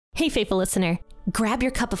Hey, faithful listener, grab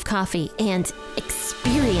your cup of coffee and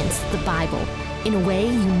experience the Bible in a way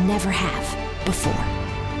you never have before.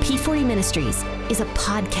 P40 Ministries is a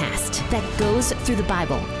podcast that goes through the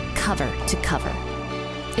Bible cover to cover.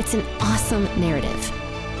 It's an awesome narrative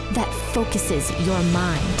that focuses your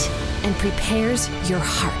mind and prepares your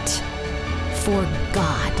heart for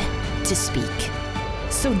God to speak.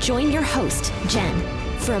 So join your host, Jen,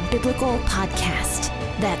 for a biblical podcast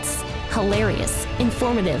that's hilarious,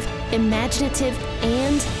 informative, imaginative,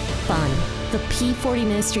 and fun. The P40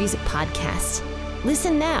 Ministries podcast.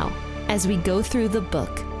 Listen now as we go through the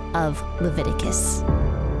book of Leviticus.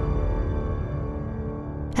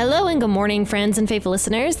 Hello and good morning, friends and faithful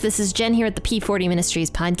listeners. This is Jen here at the P40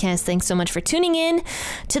 Ministries podcast. Thanks so much for tuning in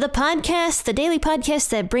to the podcast, the daily podcast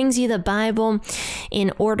that brings you the Bible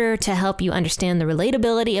in order to help you understand the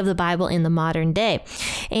relatability of the Bible in the modern day.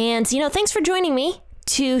 And, thanks for joining me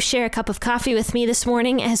to share a cup of coffee with me this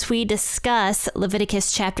morning as we discuss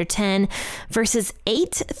Leviticus chapter 10, verses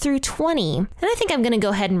 8 through 20. And I think I'm going to go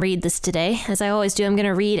ahead and read this today. As I always do, I'm going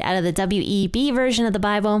to read out of the WEB version of the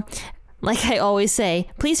Bible. Like I always say,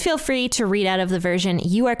 please feel free to read out of the version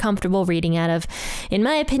you are comfortable reading out of. In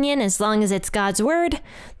my opinion, as long as it's God's word,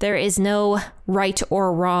 there is no right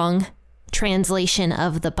or wrong translation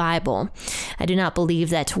of the Bible. I do not believe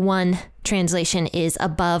that one translation is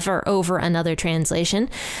above or over another translation.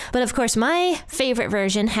 But of course, my favorite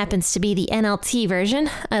version happens to be the NLT version.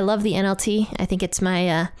 I love the NLT. I think it's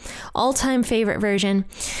my all-time favorite version.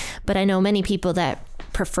 But I know many people that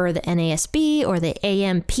prefer the NASB or the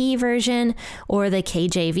AMP version or the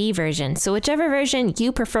KJV version. So whichever version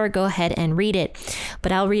you prefer, go ahead and read it.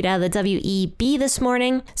 But I'll read out of the WEB this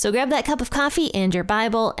morning. So grab that cup of coffee and your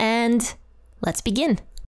Bible and let's begin.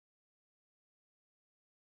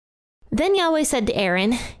 Then Yahweh said to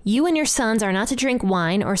Aaron, "You and your sons are not to drink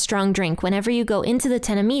wine or strong drink whenever you go into the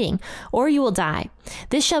tent of meeting, or you will die.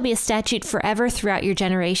 This shall be a statute forever throughout your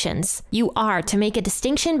generations. You are to make a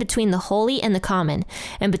distinction between the holy and the common,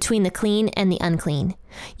 and between the clean and the unclean.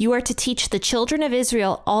 You are to teach the children of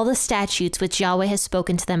Israel all the statutes which Yahweh has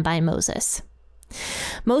spoken to them by Moses."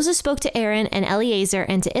 Moses spoke to Aaron and Eleazar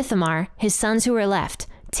and to Ithamar, his sons who were left.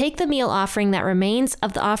 "Take the meal offering that remains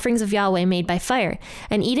of the offerings of Yahweh made by fire,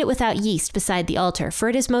 and eat it without yeast beside the altar, for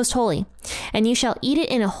it is most holy. And you shall eat it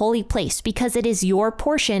in a holy place, because it is your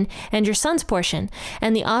portion and your son's portion,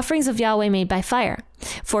 and the offerings of Yahweh made by fire.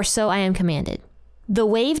 For so I am commanded. The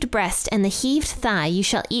waved breast and the heaved thigh you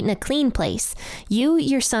shall eat in a clean place, you,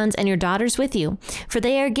 your sons, and your daughters with you, for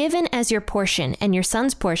they are given as your portion and your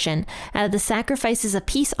son's portion out of the sacrifices of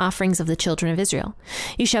peace offerings of the children of Israel.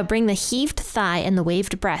 You shall bring the heaved thigh and the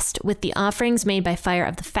waved breast with the offerings made by fire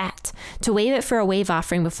of the fat, to wave it for a wave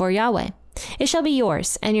offering before Yahweh. It shall be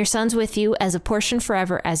yours, and your sons with you, as a portion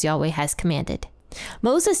forever, as Yahweh has commanded."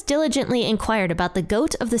 Moses diligently inquired about the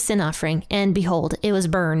goat of the sin offering, and behold, it was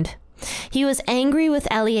burned. He was angry with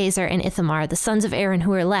Eleazar and Ithamar, the sons of Aaron who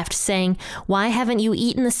were left, saying, "Why haven't you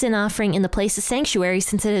eaten the sin offering in the place of sanctuary,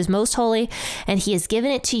 since it is most holy, and he has given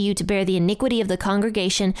it to you to bear the iniquity of the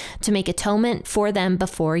congregation, to make atonement for them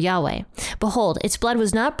before Yahweh? Behold, its blood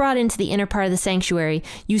was not brought into the inner part of the sanctuary.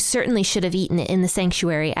 You certainly should have eaten it in the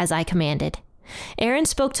sanctuary, as I commanded." Aaron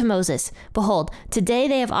spoke to Moses, "Behold, today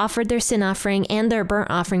they have offered their sin offering and their burnt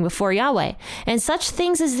offering before Yahweh, and such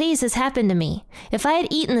things as these has happened to me. If I had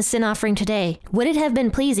eaten the sin offering today, would it have been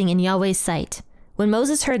pleasing in Yahweh's sight?" When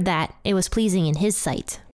Moses heard that, it was pleasing in his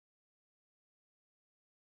sight.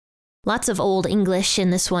 Lots of old English in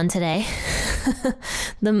this one today.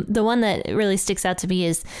 The one that really sticks out to me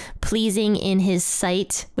is pleasing in his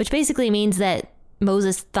sight, which basically means that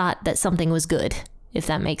Moses thought that something was good, if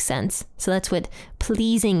that makes sense. So that's what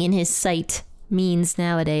pleasing in his sight means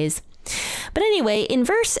nowadays. But anyway, in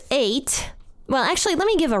verse 8, well, actually, let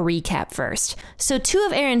me give a recap first. So 2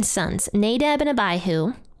 of Aaron's sons, Nadab and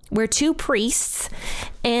Abihu, were 2 priests,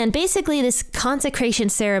 and basically this consecration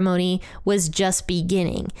ceremony was just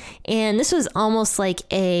beginning. And this was almost like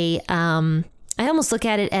I almost look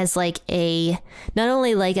at it as like not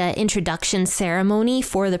only like an introduction ceremony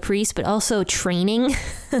for the priest, but also training.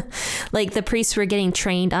 Like the priests were getting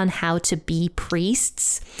trained on how to be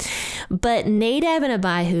priests. But Nadab and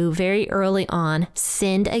Abihu very early on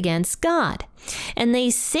sinned against God. And they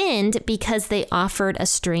sinned because they offered a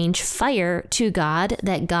strange fire to God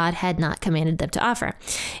that God had not commanded them to offer.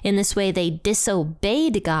 In this way, they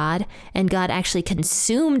disobeyed God, and God actually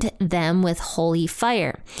consumed them with holy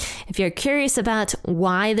fire. If you're curious about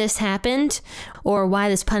why this happened, or why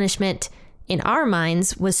this punishment in our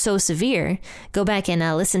minds was so severe, go back and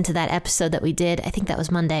listen to that episode that we did. I think that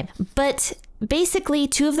was Monday. But basically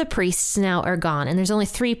 2 of the priests now are gone, and there's only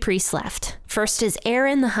 3 priests left. First is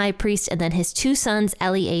Aaron, the high priest, and then his 2 sons,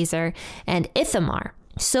 Eleazar and Ithamar.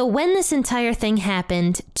 So when this entire thing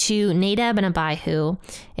happened to Nadab and Abihu,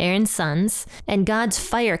 Aaron's sons, and God's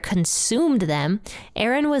fire consumed them,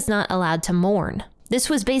 Aaron was not allowed to mourn. This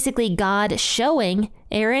was basically God showing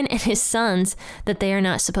Aaron and his sons that they are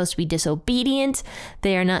not supposed to be disobedient.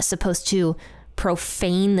 They are not supposed to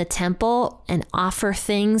profane the temple and offer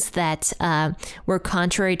things that were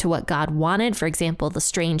contrary to what God wanted. For example, the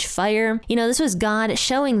strange fire. This was God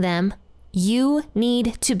showing them, you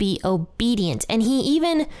need to be obedient. And he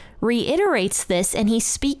even reiterates this, and he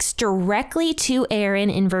speaks directly to Aaron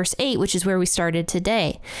in verse 8, which is where we started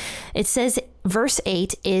today. It says, verse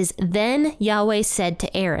 8 is, then Yahweh said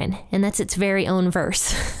to Aaron, and that's its very own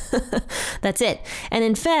verse. That's it. And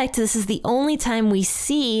in fact, this is the only time we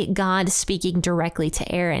see God speaking directly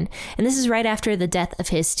to Aaron. And this is right after the death of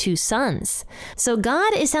his 2 sons. So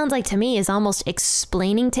God, it sounds like to me, is almost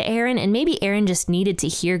explaining to Aaron, and maybe Aaron just needed to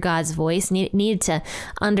hear God's voice, needed to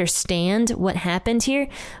understand what happened here.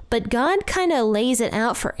 But God kind of lays it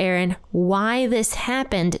out for Aaron why this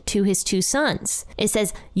happened to his 2 sons. It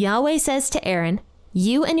says, Yahweh says to Aaron,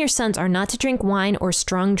 you and your sons are not to drink wine or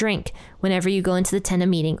strong drink whenever you go into the tent of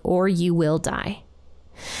meeting, or you will die.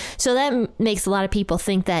 So that makes a lot of people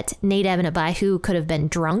think that Nadab and Abihu could have been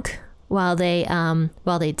drunk while they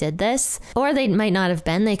did this, or they might not have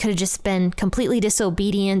been. They could have just been completely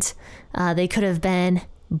disobedient. They could have been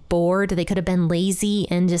bored. They could have been lazy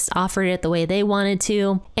and just offered it the way they wanted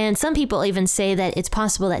to. And some people even say that it's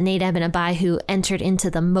possible that Nadab and Abihu entered into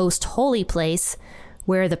the most holy place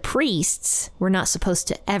where the priests were not supposed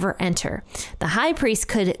to ever enter. The high priest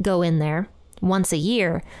could go in there once a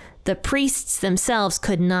year. The priests themselves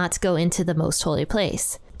could not go into the most holy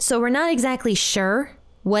place. So we're not exactly sure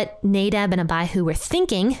what Nadab and Abihu were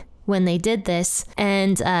thinking when they did this,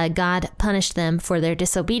 and God punished them for their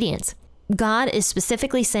disobedience. God is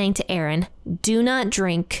specifically saying to Aaron, do not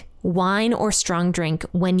drink wine or strong drink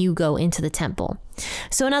when you go into the temple.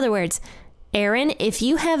 So in other words, Aaron, if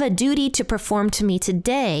you have a duty to perform to me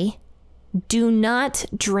today, do not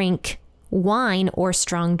drink wine or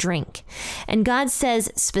strong drink. And God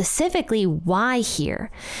says specifically why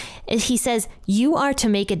here. He says, you are to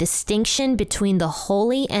make a distinction between the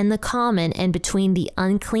holy and the common, and between the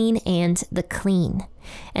unclean and the clean.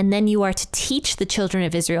 And then you are to teach the children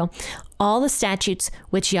of Israel all the statutes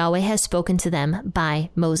which Yahweh has spoken to them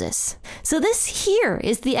by Moses. So this here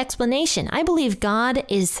is the explanation. I believe God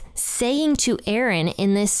is saying to Aaron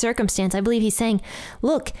in this circumstance, I believe he's saying,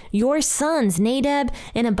 look, your sons, Nadab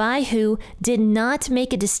and Abihu, did not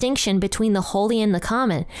make a distinction between the holy and the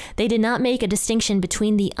common. They did not make a distinction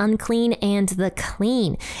between the unclean and the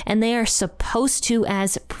clean. And they are supposed to,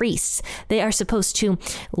 as priests, they are supposed to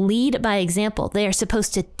lead by example. They are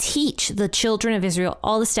supposed to teach the children of Israel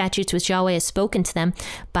all the statutes which Yahweh has spoken to them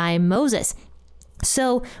by Moses.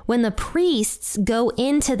 So when the priests go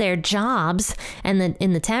into their jobs and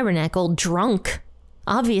in the tabernacle drunk,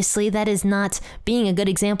 obviously that is not being a good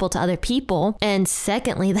example to other people. And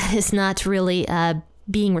secondly, that is not really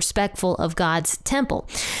being respectful of God's temple.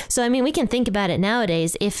 So, I mean, we can think about it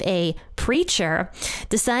nowadays. If a preacher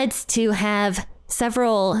decides to have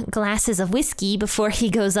several glasses of whiskey before he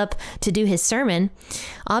goes up to do his sermon,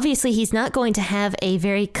 obviously he's not going to have a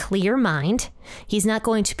very clear mind. He's not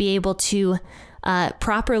going to be able to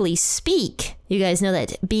properly speak. You guys know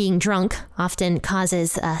that being drunk often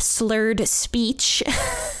causes slurred speech.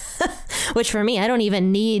 Which for me, I don't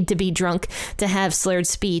even need to be drunk to have slurred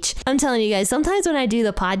speech. I'm telling you guys, sometimes when I do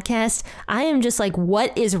the podcast, I am just like,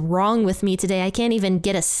 what is wrong with me today? I can't even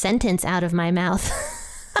get a sentence out of my mouth.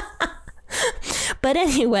 But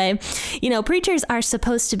anyway, preachers are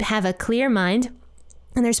supposed to have a clear mind,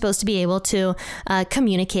 and they're supposed to be able to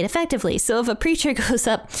communicate effectively. So if a preacher goes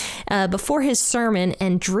up before his sermon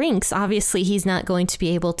and drinks, obviously he's not going to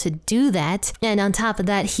be able to do that. And on top of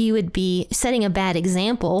that, he would be setting a bad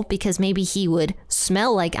example, because maybe he would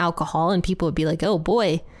smell like alcohol and people would be like, oh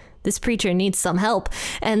boy, this preacher needs some help.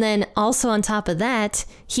 And then also on top of that,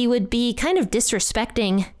 he would be kind of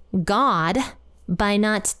disrespecting God by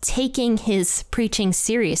not taking his preaching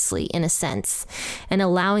seriously, in a sense, and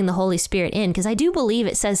allowing the Holy Spirit in. Because I do believe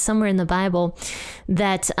it says somewhere in the Bible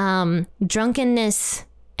that drunkenness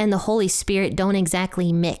and the Holy Spirit don't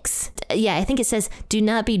exactly mix. Yeah, I think it says, do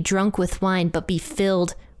not be drunk with wine, but be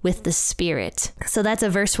filled with the Spirit. So that's a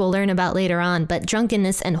verse we'll learn about later on. But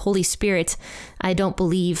drunkenness and Holy Spirit, I don't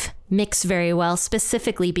believe mix very well,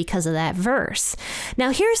 specifically because of that verse.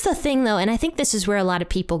 Now, here's the thing, though, and I think this is where a lot of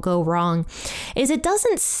people go wrong, is it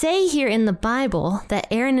doesn't say here in the Bible that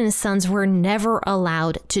Aaron and his sons were never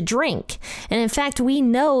allowed to drink. And in fact, we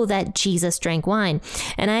know that Jesus drank wine.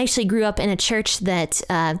 And I actually grew up in a church that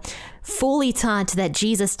fully taught that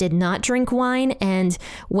Jesus did not drink wine. And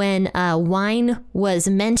when wine was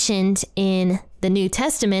mentioned in the New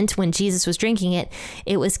Testament, when Jesus was drinking it,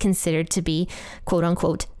 it was considered to be, quote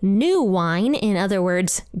unquote, new wine. In other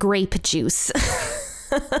words, grape juice.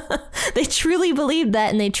 They truly believed that,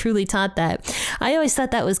 and they truly taught that. I always thought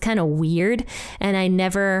that was kind of weird, and I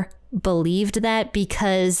never believed that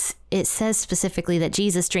because it says specifically that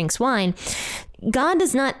Jesus drinks wine. God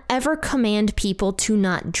does not ever command people to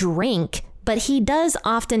not drink, but he does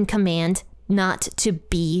often command not to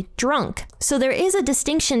be drunk. So there is a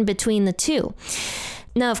distinction between the two.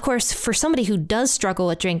 Now, of course, for somebody who does struggle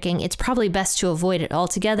with drinking, it's probably best to avoid it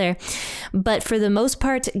altogether. But for the most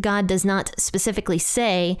part, God does not specifically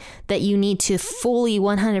say that you need to fully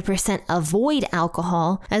 100% avoid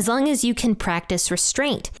alcohol as long as you can practice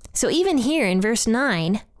restraint. So even here in verse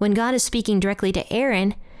 9, when God is speaking directly to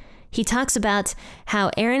Aaron, he talks about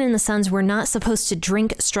how Aaron and the sons were not supposed to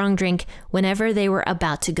drink strong drink whenever they were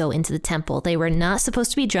about to go into the temple. They were not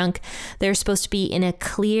supposed to be drunk. They were supposed to be in a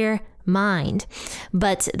clear mind.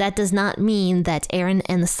 But that does not mean that Aaron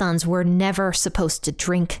and the sons were never supposed to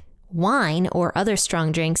drink wine or other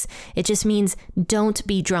strong drinks. It just means don't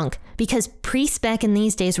be drunk, because priests back in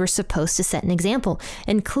these days were supposed to set an example.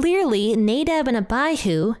 And clearly Nadab and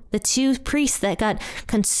Abihu, the two priests that got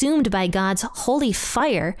consumed by God's holy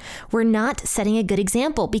fire, were not setting a good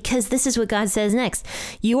example, because this is what God says next.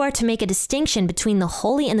 You are to make a distinction between the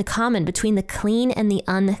holy and the common, between the clean and the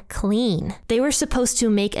unclean. They were supposed to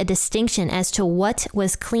make a distinction as to what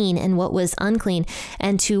was clean and what was unclean,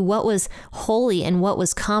 and to what was holy and what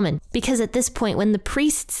was common. Because at this point, when the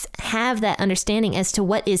priests have that understanding as to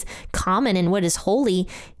what is common and what is holy,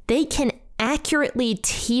 they can accurately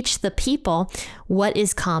teach the people what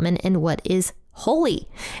is common and what is holy.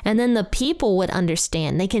 And then the people would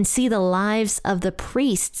understand. They can see the lives of the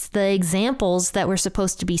priests, the examples that were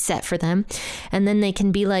supposed to be set for them. And then they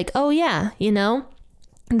can be like, oh yeah,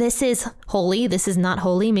 this is holy. This is not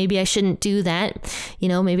holy. Maybe I shouldn't do that.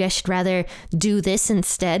 Maybe I should rather do this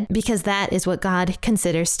instead, because that is what God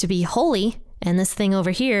considers to be holy. And this thing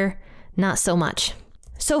over here, not so much.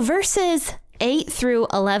 So verses 8 through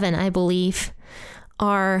 11, I believe,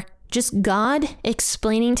 are just God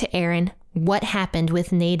explaining to Aaron what happened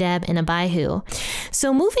with Nadab and Abihu.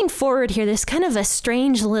 So moving forward here, there's kind of a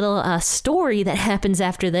strange little story that happens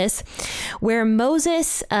after this, where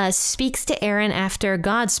Moses speaks to Aaron after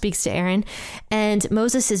God speaks to Aaron. And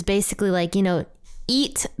Moses is basically like,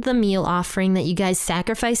 eat the meal offering that you guys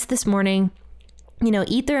sacrificed this morning.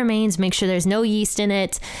 Eat the remains, make sure there's no yeast in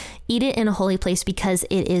it. Eat it in a holy place because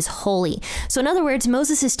it is holy. So in other words,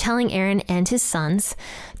 Moses is telling Aaron and his sons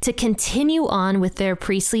to continue on with their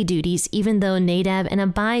priestly duties, even though Nadab and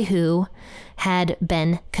Abihu had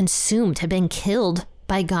been consumed, had been killed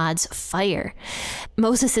by God's fire.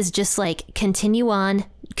 Moses is just like, continue on,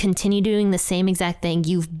 continue doing the same exact thing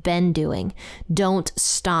you've been doing. Don't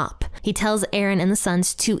stop. He tells Aaron and the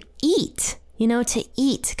sons to eat. To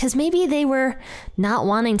eat, because maybe they were not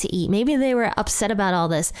wanting to eat. Maybe they were upset about all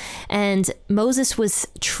this. And Moses was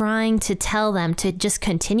trying to tell them to just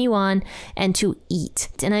continue on and to eat.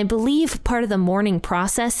 And I believe part of the mourning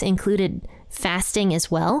process included fasting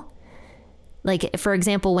as well. Like, for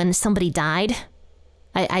example, when somebody died,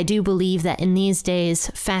 I do believe that in these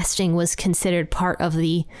days, fasting was considered part of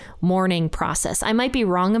the mourning process. I might be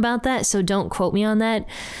wrong about that, so don't quote me on that.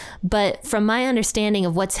 But from my understanding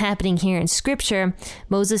of what's happening here in Scripture,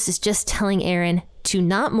 Moses is just telling Aaron to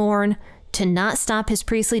not mourn, to not stop his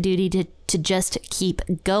priestly duty, to just keep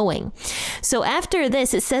going. So after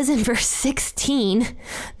this, it says in verse 16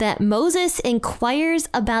 that Moses inquires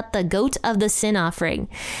about the goat of the sin offering.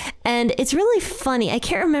 And it's really funny. I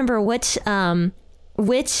can't remember which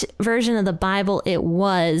version of the Bible it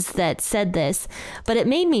was that said this, but it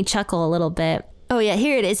made me chuckle a little bit. Oh yeah,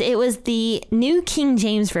 here it is. It was the New King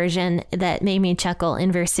James Version that made me chuckle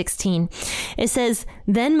in verse 16. It says,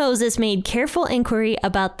 "Then Moses made careful inquiry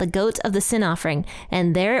about the goat of the sin offering,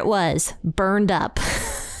 and there it was, burned up."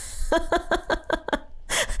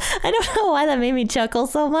 I don't know why that made me chuckle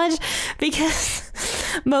so much, because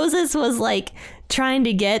Moses was like trying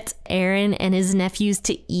to get Aaron and his nephews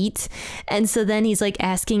to eat. And so then he's like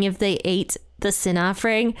asking if they ate the sin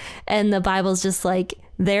offering. And the Bible's just like,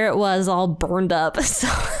 there it was all burned up. So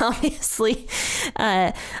obviously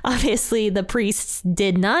the priests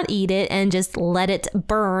did not eat it and just let it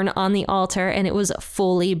burn on the altar, and it was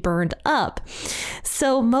fully burned up.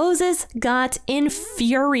 So Moses got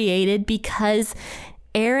infuriated because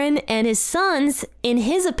Aaron and his sons, in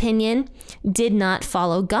his opinion, did not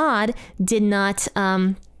follow God, did not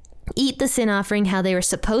eat the sin offering how they were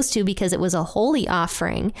supposed to because it was a holy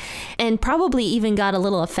offering, and probably even got a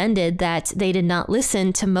little offended that they did not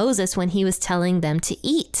listen to Moses when he was telling them to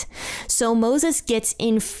eat. So Moses gets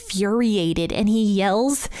infuriated and he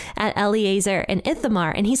yells at Eleazar and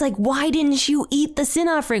Ithamar, and he's like, why didn't you eat the sin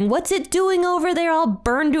offering? What's it doing over there all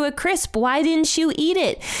burned to a crisp? Why didn't you eat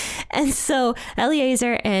it? And so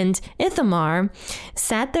Eleazar and Ithamar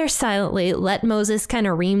sat there silently, let Moses kind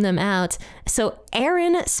of ream them out. So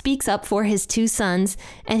Aaron speaks up for his two sons,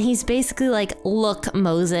 and he's basically like, look,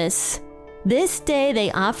 Moses, this day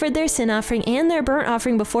they offered their sin offering and their burnt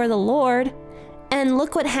offering before the Lord, and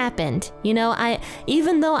look what happened.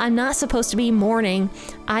 Even though I'm not supposed to be mourning,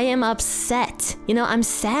 I am upset. I'm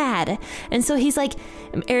sad. And so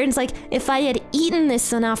Aaron's like, if I had eaten this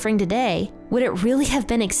sin offering today, would it really have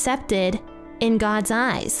been accepted in God's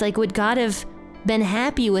eyes? Like, would God have been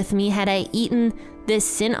happy with me had I eaten this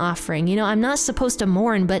sin offering? I'm not supposed to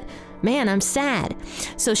mourn, but man, I'm sad.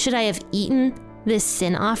 So should I have eaten this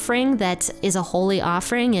sin offering that is a holy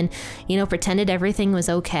offering and, pretended everything was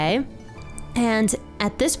okay? And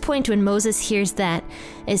at this point, when Moses hears that,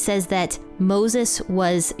 it says that Moses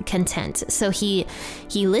was content. So he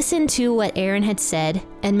listened to what Aaron had said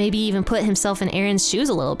and maybe even put himself in Aaron's shoes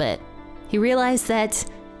a little bit. He realized that,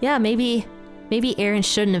 maybe Aaron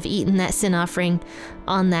shouldn't have eaten that sin offering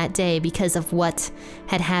on that day because of what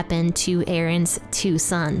had happened to Aaron's two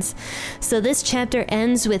sons. So this chapter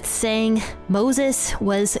ends with saying Moses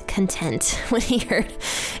was content when he heard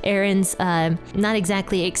Aaron's, not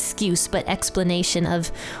exactly excuse, but explanation of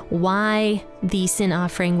why the sin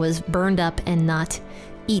offering was burned up and not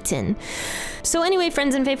eaten. So anyway,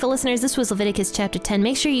 friends and faithful listeners, this was Leviticus chapter 10.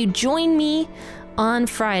 Make sure you join me on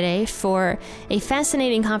Friday for a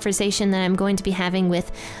fascinating conversation that I'm going to be having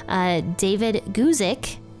with David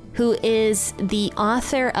Guzik, who is the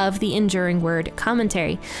author of the Enduring Word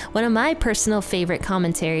commentary, one of my personal favorite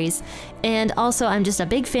commentaries. And also, I'm just a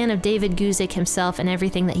big fan of David Guzik himself and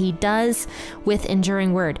everything that he does with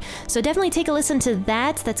Enduring Word. So definitely take a listen to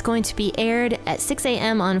that. That's going to be aired at 6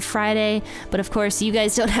 a.m. on Friday. But of course, you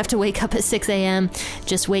guys don't have to wake up at 6 a.m.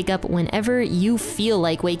 Just wake up whenever you feel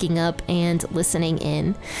like waking up and listening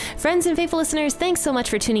in. Friends and faithful listeners, thanks so much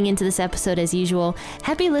for tuning into this episode as usual.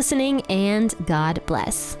 Happy listening and God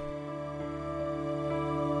bless.